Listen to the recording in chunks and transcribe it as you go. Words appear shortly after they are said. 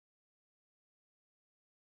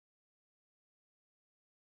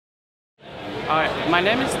Hi, my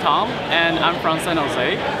name is Tom, and I'm from San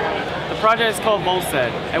Jose. The project is called Voltset,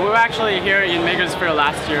 and we were actually here in Maker Faire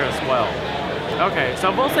last year as well. Okay,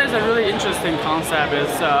 so Voltset is a really interesting concept.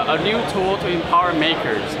 It's a new tool to empower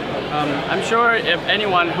makers. I'm sure if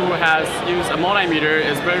anyone who has used a multimeter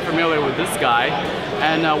is very familiar with this guy.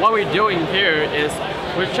 And what we're doing here is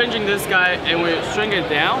we're changing this guy and we shrink it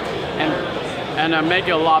down and make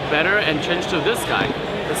it a lot better and change to this guy.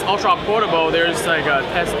 It's ultra portable. There's like a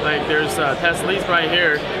test leads right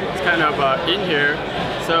here. It's kind of in here.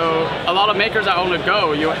 So a lot of makers are on the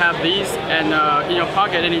go. You have these and in your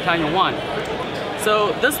pocket anytime you want.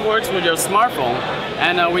 So this works with your smartphone,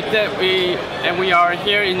 and we are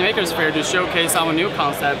here in Maker Faire to showcase our new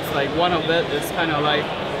concepts. Like one of it is kind of like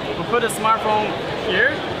we put a smartphone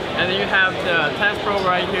here, and then you have the test probe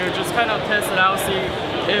right here. Just kind of test it out, see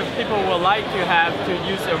if people would like to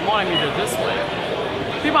use their multimeter this way.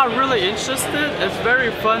 People are really interested. It's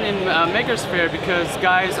very fun in Maker Faire because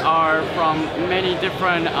guys are from many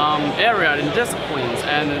different areas and disciplines,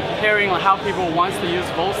 and hearing how people want to use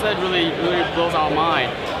Voltset really blows our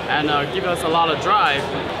mind and gives us a lot of drive.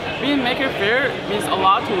 Being Maker Faire means a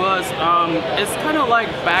lot to us. It's kind of like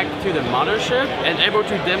back to the mothership and able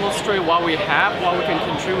to demonstrate what we have, what we can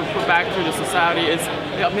contribute, put back to the society. It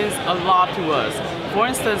means a lot to us. For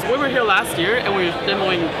instance, we were here last year and we were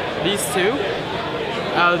demoing these two.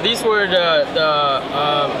 These were the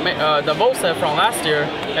Voltset from last year,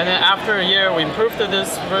 and then after a year we improved to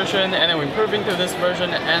this version, and then we improved into this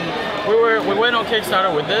version, and we went on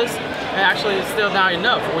Kickstarter with this, and actually it's still not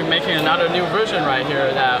enough. We're making another new version right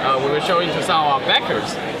here that we were showing to some of our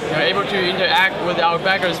backers. We're able to interact with our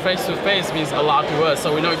backers face to face means a lot to us,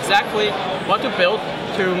 so we know exactly what to build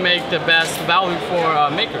to make the best value for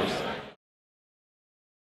makers.